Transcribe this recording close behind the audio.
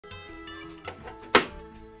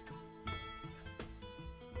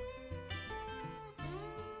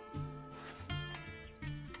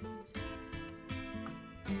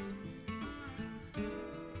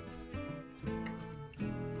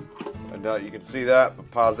And you can see that,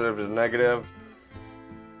 but positive to negative.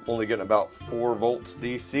 Only getting about 4 volts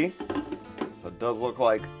DC. So it does look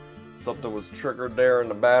like something was triggered there in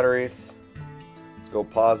the batteries. Let's go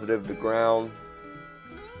positive to ground.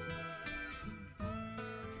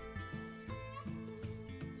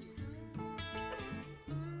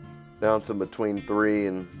 Down to between 3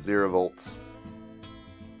 and 0 volts.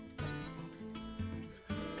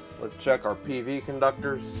 Let's check our PV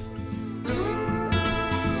conductors.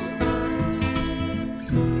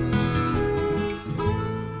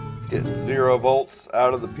 Getting 0 volts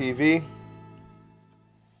out of the PV.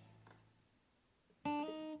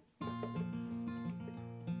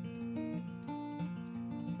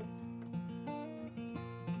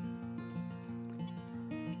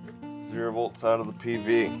 Zero volts out of the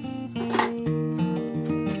PV.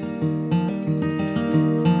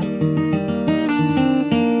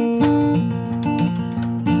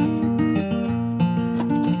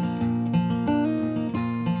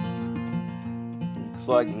 Looks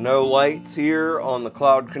like no lights here on the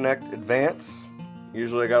Cloud Connect Advance.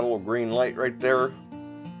 Usually I got a little green light right there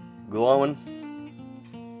glowing.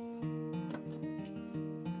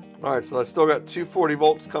 Alright, so I still got 240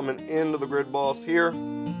 volts coming into the grid boss here.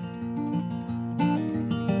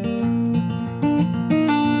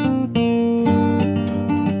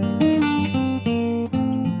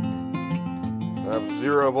 I have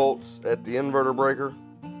 0 volts at the inverter breaker.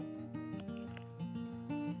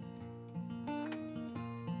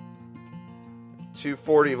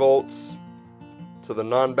 $240 volts to the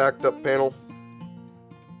non-backed up panel.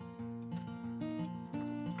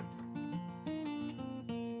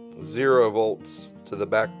 $0 volts to the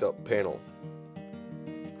backed up panel.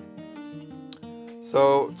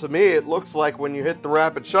 So to me it looks like when you hit the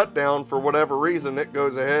rapid shutdown, for whatever reason, it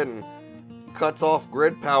goes ahead and cuts off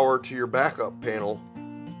grid power to your backup panel.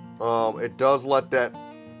 It does let that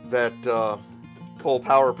full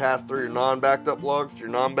power pass through your non-backed up lugs to your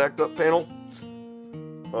non-backed up panel.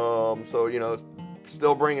 So you know, it's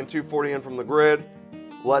still bringing 240 in from the grid,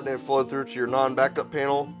 letting it flow through to your non-backed up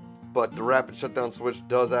panel, but the rapid shutdown switch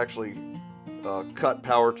does actually cut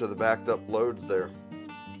power to the backed up loads there.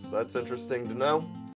 So that's interesting to know.